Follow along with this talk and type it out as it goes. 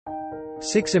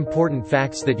6 important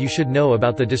facts that you should know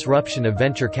about the disruption of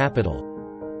venture capital.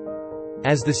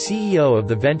 As the CEO of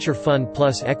the venture fund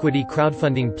plus equity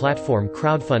crowdfunding platform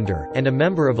Crowdfunder, and a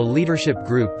member of a leadership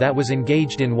group that was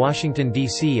engaged in Washington,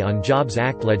 D.C. on Jobs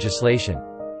Act legislation,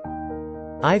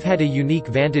 I've had a unique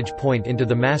vantage point into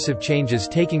the massive changes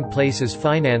taking place as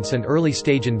finance and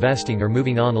early-stage investing are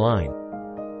moving online.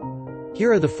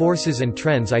 Here are the forces and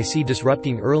trends I see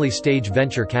disrupting early-stage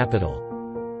venture capital.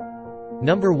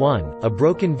 Number 1, a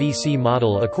broken VC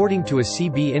model. According to a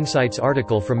CB Insights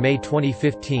article from May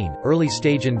 2015,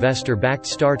 early-stage investor-backed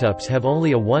startups have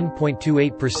only a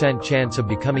 1.28% chance of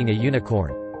becoming a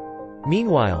unicorn.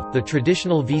 Meanwhile, the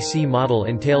traditional VC model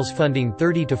entails funding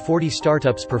 30 to 40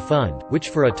 startups per fund, which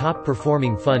for a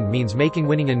top-performing fund means making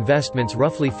winning investments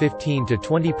roughly 15 to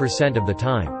 20% of the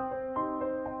time.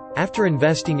 After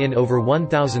investing in over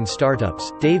 1,000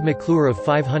 startups, Dave McClure of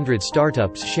 500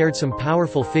 Startups shared some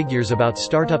powerful figures about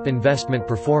startup investment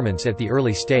performance at the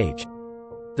early stage.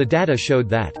 The data showed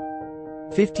that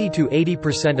 50 to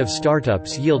 80% of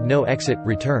startups yield no exit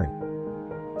return.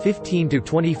 15 to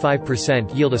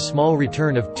 25% yield a small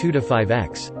return of 2 to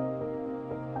 5x.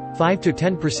 5 to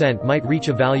 10% might reach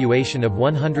a valuation of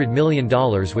 $100 million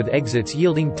with exits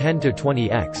yielding 10 to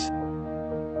 20x.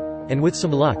 And with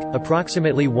some luck,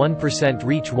 approximately 1%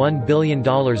 reach $1 billion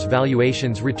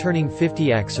valuations returning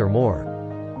 50x or more.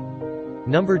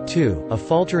 Number 2, a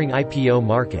faltering IPO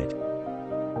market.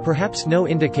 Perhaps no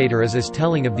indicator is as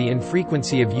telling of the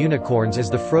infrequency of unicorns as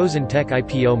the frozen tech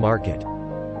IPO market.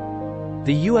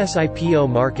 The US IPO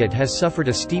market has suffered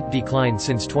a steep decline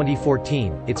since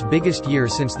 2014, its biggest year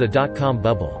since the dot-com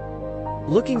bubble.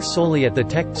 Looking solely at the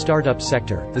tech startup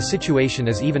sector, the situation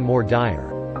is even more dire.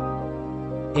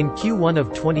 In Q1 of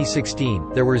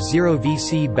 2016, there were 0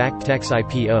 VC-backed tech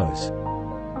IPOs.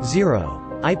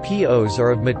 0 IPOs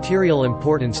are of material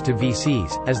importance to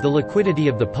VCs, as the liquidity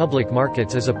of the public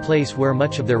markets is a place where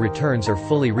much of their returns are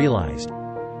fully realized.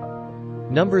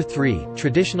 Number 3,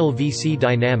 traditional VC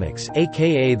dynamics,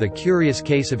 aka the curious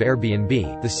case of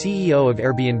Airbnb. The CEO of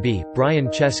Airbnb, Brian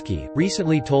Chesky,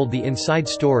 recently told the inside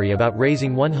story about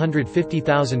raising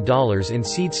 $150,000 in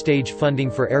seed-stage funding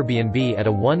for Airbnb at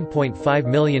a $1.5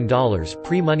 million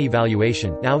pre-money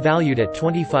valuation, now valued at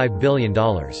 $25 billion.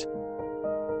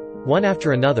 One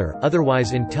after another,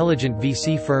 otherwise intelligent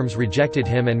VC firms rejected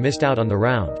him and missed out on the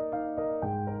round.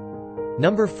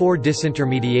 Number 4,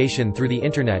 disintermediation through the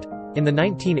Internet. In the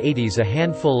 1980s, a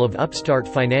handful of upstart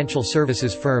financial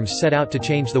services firms set out to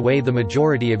change the way the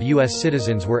majority of U.S.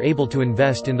 citizens were able to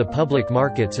invest in the public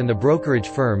markets and the brokerage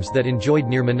firms that enjoyed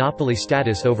near-monopoly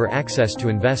status over access to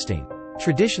investing.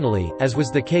 Traditionally, as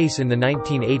was the case in the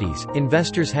 1980s,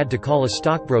 investors had to call a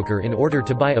stockbroker in order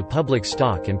to buy a public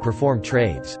stock and perform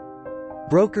trades.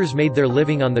 Brokers made their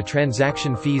living on the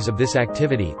transaction fees of this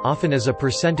activity, often as a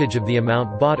percentage of the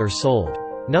amount bought or sold.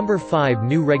 Number 5,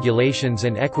 new regulations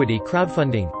and equity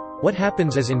crowdfunding. What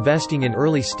happens as investing in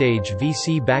early-stage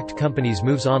VC-backed companies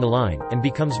moves online, and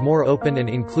becomes more open and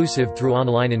inclusive through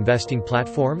online investing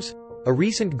platforms? A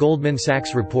recent Goldman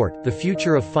Sachs report, The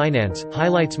Future of Finance,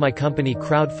 highlights my company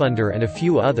Crowdfunder and a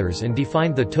few others and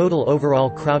defined the total overall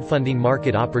crowdfunding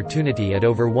market opportunity at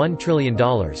over $1 trillion.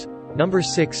 Number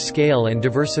 6, scale and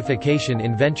diversification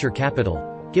in venture capital.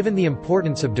 Given the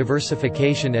importance of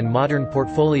diversification and modern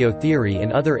portfolio theory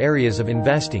in other areas of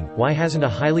investing, why hasn't a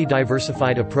highly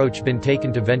diversified approach been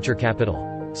taken to venture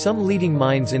capital? Some leading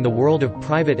minds in the world of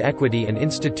private equity and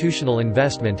institutional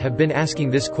investment have been asking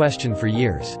this question for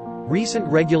years. Recent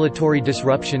regulatory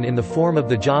disruption in the form of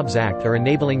the Jobs Act are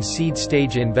enabling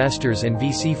seed-stage investors and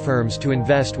VC firms to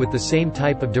invest with the same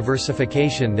type of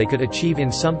diversification they could achieve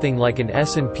in something like an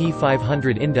S&P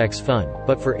 500 index fund,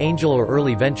 but for angel or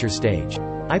early venture stage.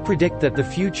 I predict that the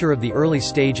future of the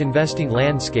early-stage investing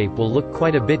landscape will look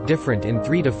quite a bit different in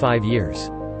 3 to 5 years.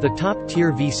 The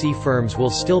top-tier VC firms will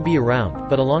still be around,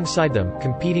 but alongside them,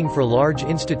 competing for large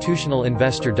institutional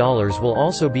investor dollars will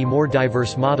also be more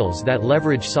diverse models that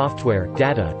leverage software,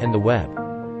 data, and the web.